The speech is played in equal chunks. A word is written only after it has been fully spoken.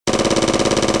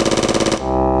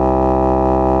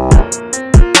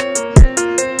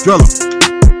Drill 'em.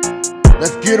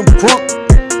 Let's get 'em crunk.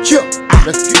 Chill.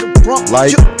 Let's get 'em crunk.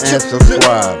 Like and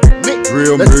subscribe.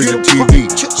 Drill Music TV.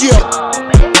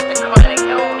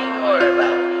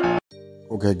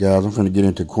 Okay, guys, I'm finna get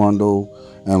into Quando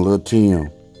and Lul Timmy.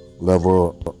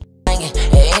 Level up.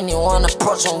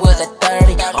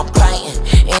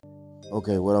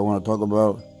 Okay, what I want to talk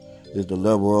about is the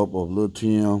level up of Lul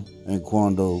Timmy and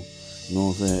Quando. You know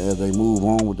what I'm saying? As they move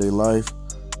on with their life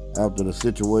after the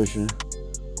situation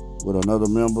with another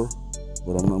member,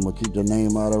 but I'm gonna keep the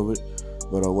name out of it.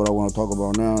 But what I want to talk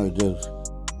about now is just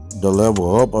the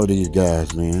level up of these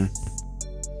guys, man.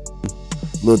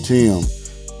 Lul Timmy,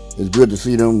 it's good to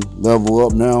see them level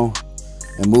up now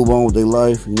and move on with their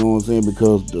life. You know what I'm saying?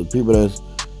 Because the people that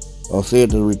are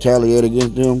said to retaliate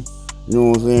against them, you know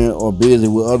what I'm saying, are busy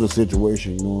with other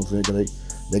situations. You know what I'm saying? Cause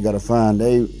they gotta find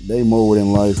they mode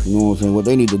in life. You know what I'm saying? What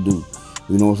they need to do.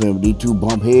 You know what I'm saying? But these two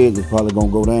bump heads is probably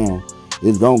gonna go down.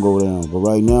 It's gonna go down. But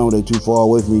right now they too far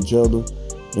away from each other,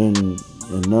 and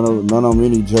none of them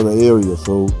in each other area.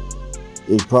 So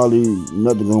it's probably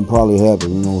nothing gonna probably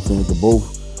happen. You know what I'm saying? They're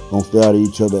both gonna stay out of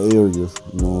each other areas.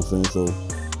 You know what I'm saying? So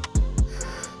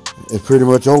it's pretty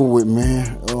much over with,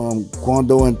 man.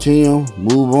 Quando and Tim,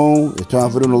 move on. It's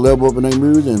time for them to level up in their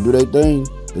music and do their thing.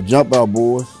 The Jump Out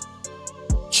Boys.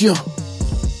 Chill.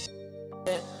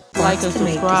 Like and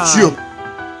subscribe. Chill.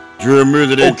 Drill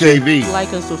Music TV.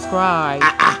 Like and subscribe.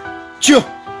 Chill.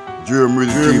 Drill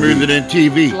Music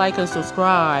TV. Like and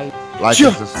subscribe. Like Chill.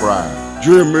 and subscribe.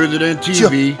 Drill Music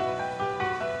TV.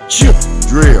 Chill.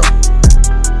 Drill.